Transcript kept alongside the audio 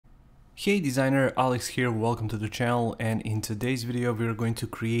Hey designer, Alex here, welcome to the channel, and in today's video we're going to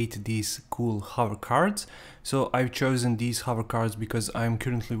create these cool hover cards. So I've chosen these hover cards because I'm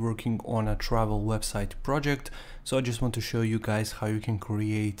currently working on a travel website project, so I just want to show you guys how you can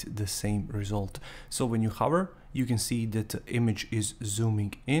create the same result. So when you hover, you can see that the image is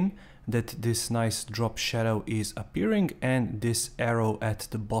zooming in, that this nice drop shadow is appearing, and this arrow at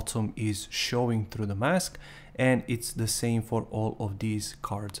the bottom is showing through the mask. And it's the same for all of these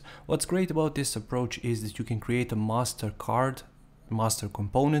cards. What's great about this approach is that you can create a master card, master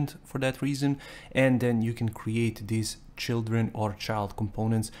component for that reason, and then you can create these children or child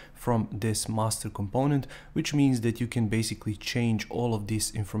components from this master component, which means that you can basically change all of this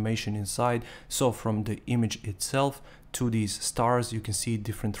information inside. So from the image itself to these stars, you can see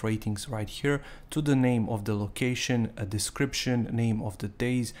different ratings right here, to the name of the location, a description, name of the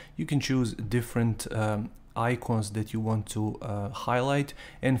days. You can choose different icons that you want to highlight,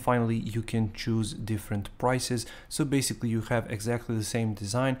 and finally you can choose different prices. So basically you have exactly the same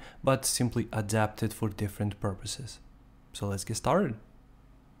design but simply adapted for different purposes. So let's get started.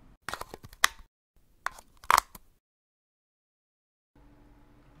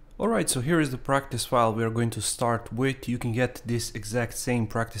 Alright, so here is the practice file we are going to start with. You can get this exact same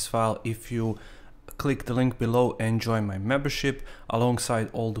practice file if you click the link below and join my membership. Alongside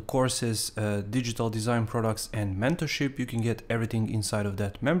all the courses, digital design products and mentorship, you can get everything inside of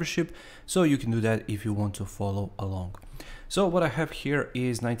that membership, so you can do that if you want to follow along. So what I have here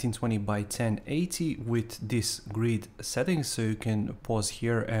is 1920 by 1080 with this grid settings, so you can pause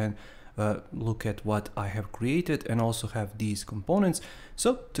here and look at what I have created, and also have these components.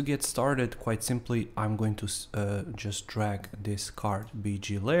 So to get started, quite simply, I'm going to just drag this card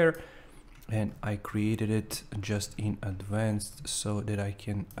BG layer, and I created it just in advanced so that I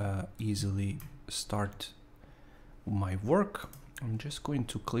can easily start my work. I'm just going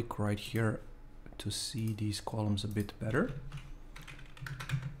to click right here to see these columns a bit better,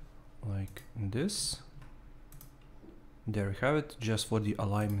 like this. There we have it, just for the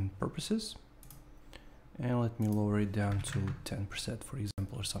alignment purposes. And let me lower it down to 10%, for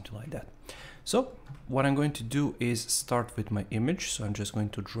example, or something like that. So what I'm going to do is start with my image. So I'm just going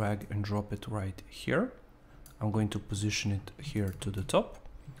to drag and drop it right here. I'm going to position it here to the top,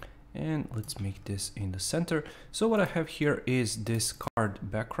 and let's make this in the center. So what I have here is this card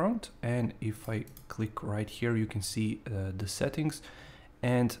background, and if I click right here, you can see the settings.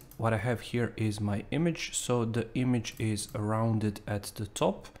 And what I have here is my image. So the image is rounded at the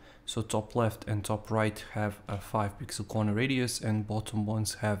top. So top left and top right have a 5 pixel corner radius, and bottom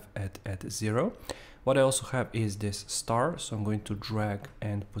ones have at 0. What I also have is this star. So I'm going to drag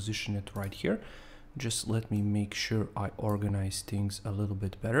and position it right here. Just let me make sure I organize things a little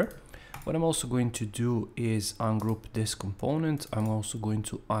bit better. What I'm also going to do is ungroup this component. I'm also going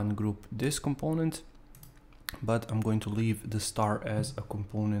to ungroup this component, but I'm going to leave the star as a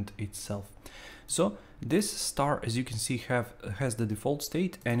component itself. So this star, as you can see, has the default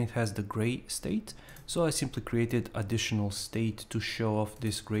state and it has the gray state. So I simply created additional state to show off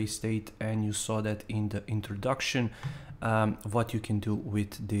this gray state, and you saw that in the introduction what you can do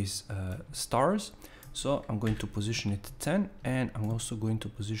with these stars. So I'm going to position it 10, and I'm also going to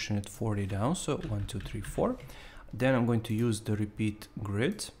position it 40 down. So 1, 2, 3, 4. Then I'm going to use the repeat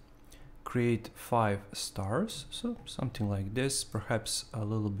grid, create 5 stars, so something like this, perhaps a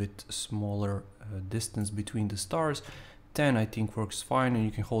little bit smaller distance between the stars. 10 I think works fine, and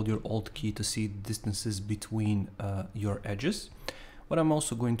you can hold your Alt key to see distances between your edges. What I'm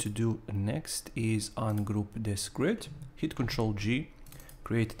also going to do next is ungroup this grid, hit Ctrl G,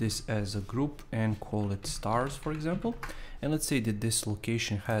 create this as a group and call it stars, for example. And let's say that this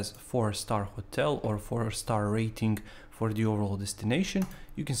location has 4-star hotel or 4-star rating for the overall destination.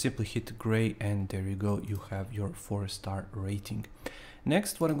 You can simply hit gray, and there you go, you have your 4-star rating.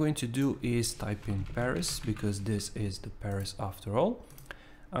 Next, what I'm going to do is type in Paris, because this is the Paris after all.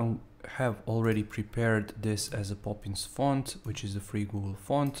 I have already prepared this as a Poppins font, which is a free Google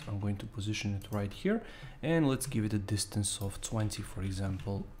font. I'm going to position it right here, and let's give it a distance of 20, for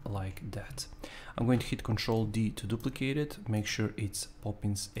example, like that. I'm going to hit Ctrl D to duplicate it, make sure it's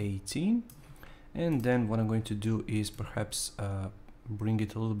Poppins 18. And then what I'm going to do is perhaps bring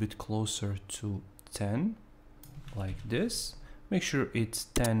it a little bit closer to 10, like this. Make sure it's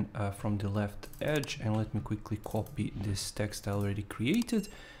 10 from the left edge, and let me quickly copy this text I already created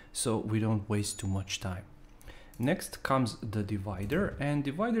so we don't waste too much time. Next comes the divider, and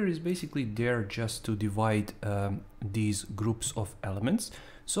divider is basically there just to divide these groups of elements.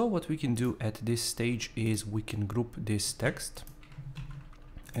 So what we can do at this stage is we can group this text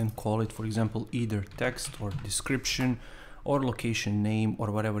and call it, for example, either text or description or location name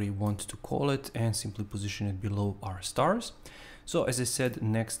or whatever you want to call it, and simply position it below our stars. So as I said,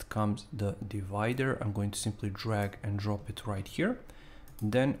 next comes the divider. I'm going to simply drag and drop it right here.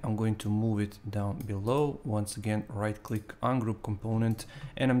 Then I'm going to move it down below. Once again, right click, ungroup component,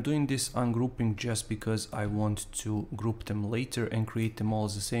 and I'm doing this ungrouping just because I want to group them later and create them all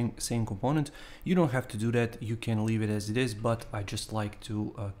as the same component. You don't have to do that, you can leave it as it is, but I just like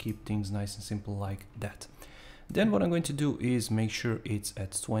to keep things nice and simple like that. Then what I'm going to do is make sure it's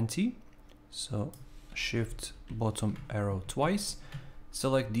at 20. So shift bottom arrow twice,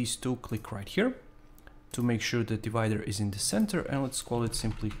 select these two, click right here to make sure the divider is in the center, and let's call it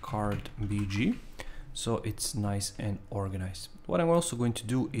simply card BG, so it's nice and organized. What I'm also going to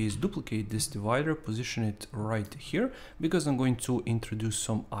do is duplicate this divider, position it right here, because I'm going to introduce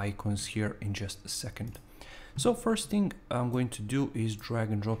some icons here in just a second. So first thing I'm going to do is drag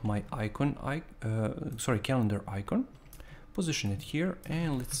and drop my calendar icon, position it here,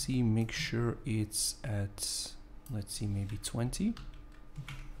 and let's see, make sure it's at, let's see, maybe 20.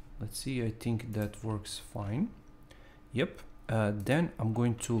 Let's see, I think that works fine. Yep. Then I'm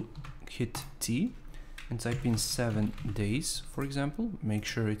going to hit T and type in 7 days, for example. Make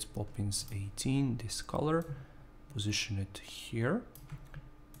sure it's Poppins 18, this color. Position it here.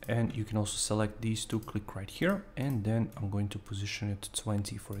 And you can also select these two, click right here. And then I'm going to position it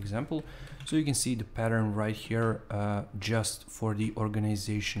 20, for example. So you can see the pattern right here, just for the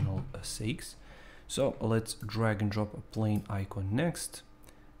organizational sakes. So let's drag and drop a plain icon next.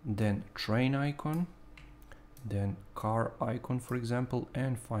 Then train icon, then car icon, for example,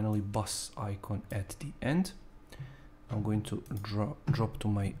 and finally bus icon at the end. I'm going to drop to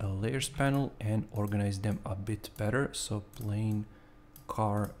my layers panel and organize them a bit better. So plain,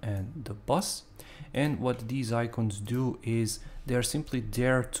 car, and the bus. And what these icons do is they're simply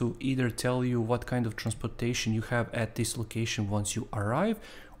there to either tell you what kind of transportation you have at this location once you arrive,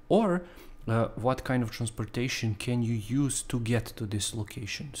 or what kind of transportation can you use to get to this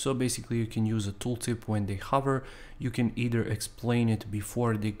location. So basically you can use a tooltip when they hover. You can either explain it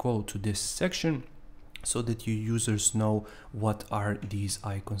before they go to this section so that your users know what are these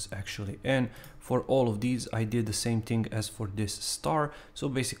icons actually. And for all of these I did the same thing as for this star. So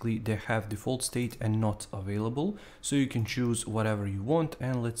basically they have default state and not available, so you can choose whatever you want,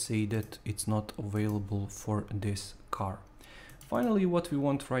 and let's say that it's not available for this car. Finally, what we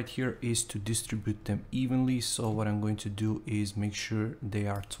want right here is to distribute them evenly. So what I'm going to do is make sure they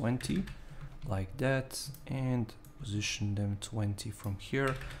are 20 like that, and position them 20 from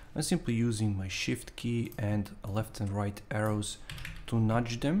here. I'm simply using my shift key and left and right arrows to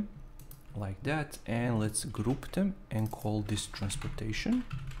nudge them like that. And let's group them and call this transportation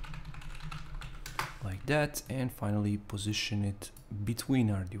like that. And finally position it between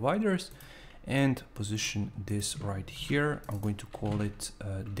our dividers and position this right here. I'm going to call it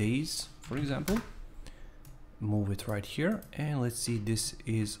days, for example. Move it right here, and let's see, this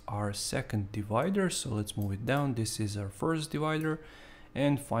is our second divider, so let's move it down. This is our first divider.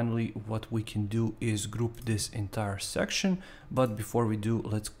 And finally what we can do is group this entire section, but before we do,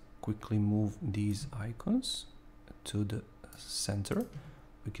 let's quickly move these icons to the center.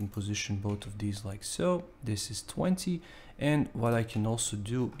 We can position both of these like so. This is 20, and what I can also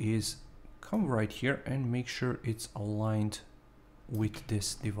do is come right here and make sure it's aligned with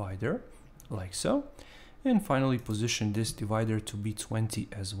this divider like so. And finally position this divider to be 20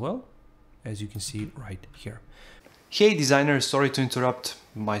 as well, as you can see right here. Hey designers, sorry to interrupt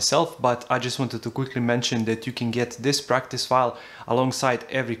myself, but I just wanted to quickly mention that you can get this practice file alongside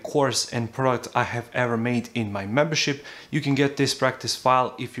every course and product I have ever made in my membership. You can get this practice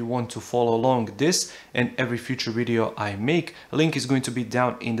file if you want to follow along this and every future video I make. A link is going to be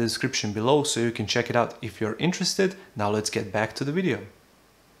down in the description below, so you can check it out if you're interested. Now let's get back to the video.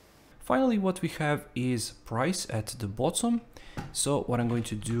 Finally, what we have is price at the bottom. So what I'm going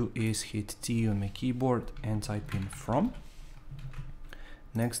to do is hit T on my keyboard and type in from.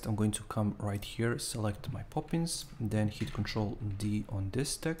 Next, I'm going to come right here, select my Poppins, then hit Ctrl D on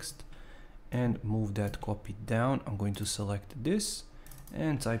this text and move that copy down. I'm going to select this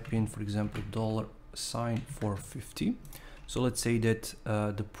and type in, for example, $450. So let's say that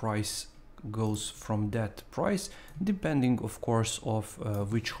the price goes from that price, depending of course of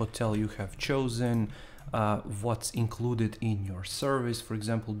which hotel you have chosen, what's included in your service. For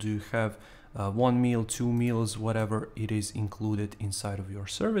example, do you have 1 meal, 2 meals, whatever it is included inside of your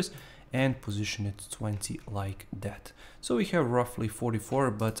service, and position it 20 like that. So we have roughly 44,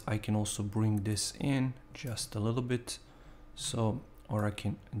 but I can also bring this in just a little bit. So or I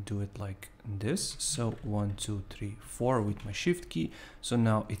can do it like this. So 1, 2, 3, 4 with my shift key. So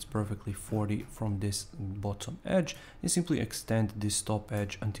now it's perfectly 40 from this bottom edge, and simply extend this top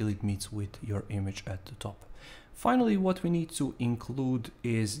edge until it meets with your image at the top. Finally, what we need to include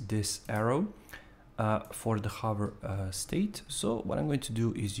is this arrow for the hover state. So what I'm going to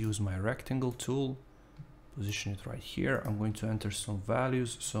do is use my rectangle tool, position it right here. I'm going to enter some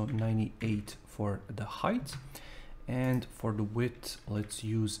values. So 98 for the height, and for the width, let's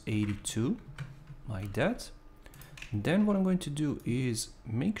use 82, like that. And then what I'm going to do is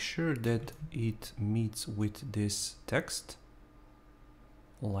make sure that it meets with this text,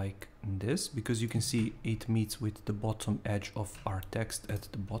 like this, because you can see it meets with the bottom edge of our text at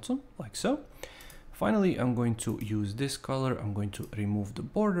the bottom, like so. Finally, I'm going to use this color. I'm going to remove the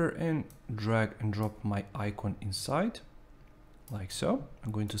border and drag and drop my icon inside, like so.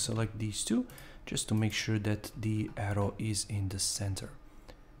 I'm going to select these two just to make sure that the arrow is in the center.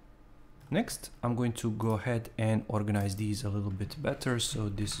 Next, I'm going to go ahead and organize these a little bit better. So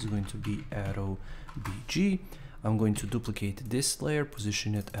this is going to be arrow BG. I'm going to duplicate this layer,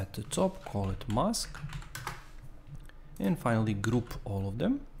 position it at the top, call it mask, and finally group all of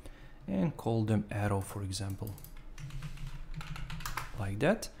them and call them arrow, for example, like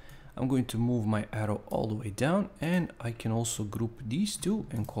that. I'm going to move my arrow all the way down, and I can also group these two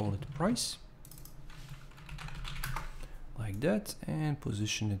and call it price, like that, and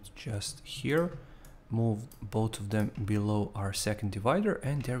position it just here. Move both of them below our second divider,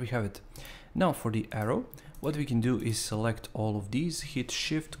 and there we have it. Now for the arrow, what we can do is select all of these, hit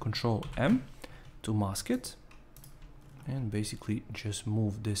Shift Control M to mask it, and basically just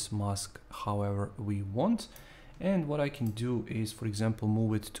move this mask however we want. And what I can do is, for example,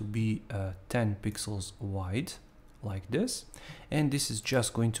 move it to be 10 pixels wide, like this. And this is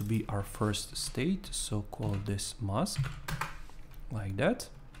just going to be our first state, so call this mask, like that.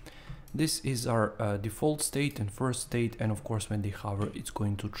 This is our default state and first state, and of course when they hover it's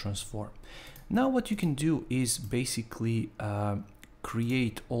going to transform. Now what you can do is basically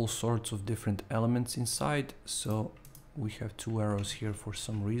create all sorts of different elements inside. So we have two arrows here for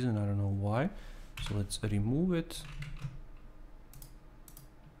some reason, I don't know why. So let's remove it.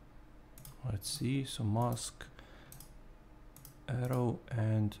 Let's see, so mask, arrow,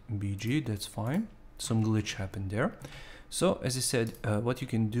 and BG, that's fine. Some glitch happened there. So as I said, what you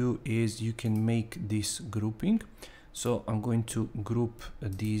can do is you can make this grouping. So I'm going to group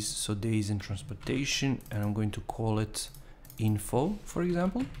these, so days in transportation, and I'm going to call it info, for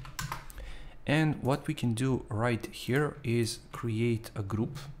example. And what we can do right here is create a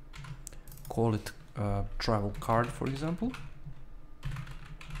group, call it travel card, for example,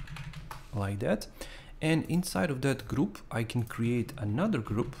 like that. And inside of that group, I can create another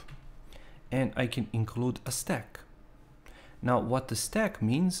group, and I can include a stack. Now what the stack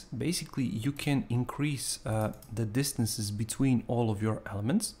means, basically you can increase the distances between all of your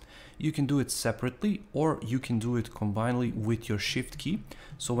elements. You can do it separately, or you can do it combinedly with your shift key.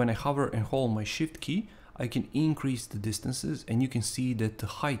 So when I hover and hold my shift key, I can increase the distances, and you can see that the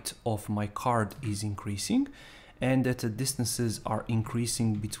height of my card is increasing and that the distances are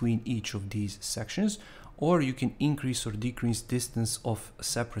increasing between each of these sections. Or you can increase or decrease distance of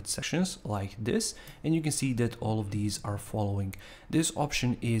separate sections like this, and you can see that all of these are following. This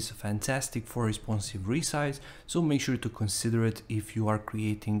option is fantastic for responsive resize, so make sure to consider it if you are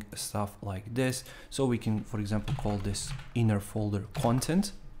creating stuff like this. So we can, for example, call this inner folder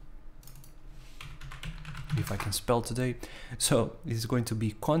content, if I can spell today. So this is going to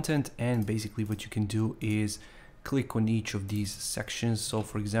be content, and basically what you can do is click on each of these sections. So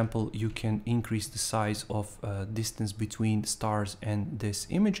for example, you can increase the size of distance between stars and this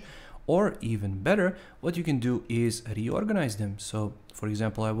image, or even better, what you can do is reorganize them. So for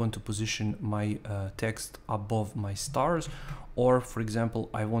example, I want to position my text above my stars, or for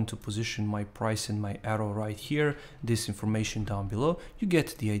example, I want to position my price and my arrow right here, this information down below. You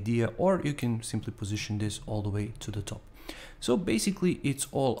get the idea, or you can simply position this all the way to the top. So basically it's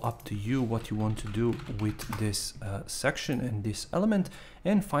all up to you what you want to do with this section and this element.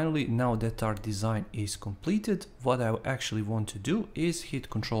 And finally, now that our design is completed, what I actually want to do is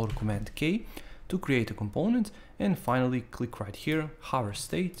hit Ctrl or Command K to create a component, and finally click right here, hover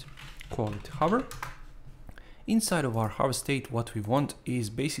state, call it hover. Inside of our hover state, what we want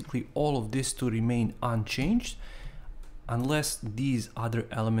is basically all of this to remain unchanged unless these other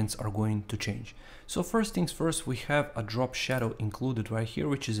elements are going to change. So first things first, we have a drop shadow included right here,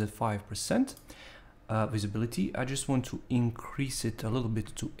 which is at 5% visibility. I just want to increase it a little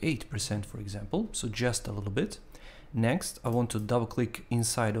bit to 8%, for example, so just a little bit. Next, I want to double click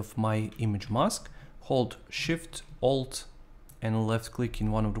inside of my image mask, hold Shift, Alt, and left click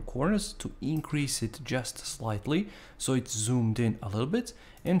in one of the corners to increase it just slightly so it's zoomed in a little bit.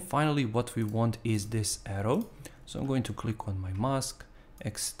 And finally what we want is this arrow. So I'm going to click on my mask,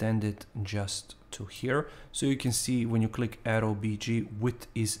 extend it just to here. So you can see when you click arrow BG, width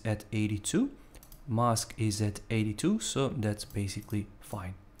is at 82, mask is at 82, so that's basically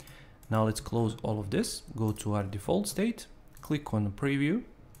fine. Now let's close all of this, go to our default state, click on the preview,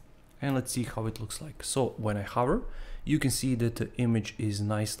 and let's see how it looks like. So when I hover, you can see that the image is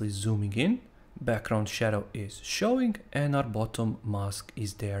nicely zooming in, background shadow is showing, and our bottom mask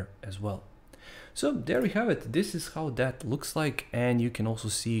is there as well. So there we have it. This is how that looks like, and you can also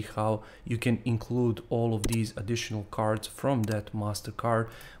see how you can include all of these additional cards from that master card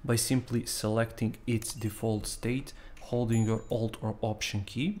by simply selecting its default state, holding your Alt or Option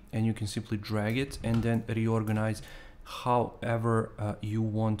key, and you can simply drag it and then reorganize however you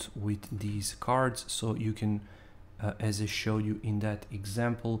want with these cards. So you can, as I showed you in that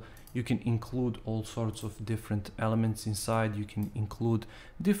example, you can include all sorts of different elements inside. You can include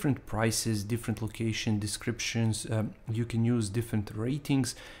different prices, different location descriptions. You can use different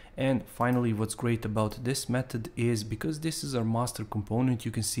ratings. And finally, what's great about this method is because this is our master component,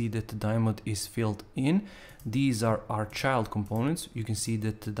 you can see that the diamond is filled in. These are our child components. You can see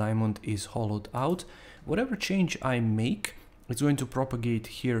that the diamond is hollowed out. Whatever change I make, it's going to propagate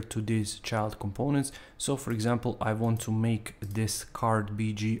here to these child components. So for example, I want to make this card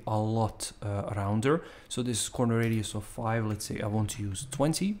BG a lot rounder. So this is corner radius of 5, let's say I want to use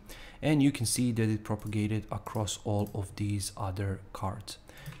 20. And you can see that it propagated across all of these other cards.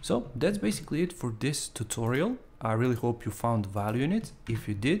 So that's basically it for this tutorial. I really hope you found value in it. If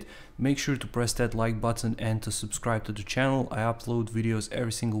you did, make sure to press that like button and to subscribe to the channel. I upload videos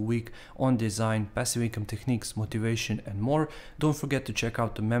every single week on design, passive income techniques, motivation, and more. Don't forget to check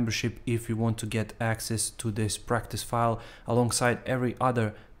out the membership if you want to get access to this practice file alongside every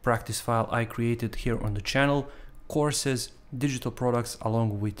other practice file I created here on the channel, courses, digital products,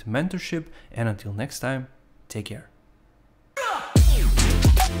 along with mentorship. And until next time, take care.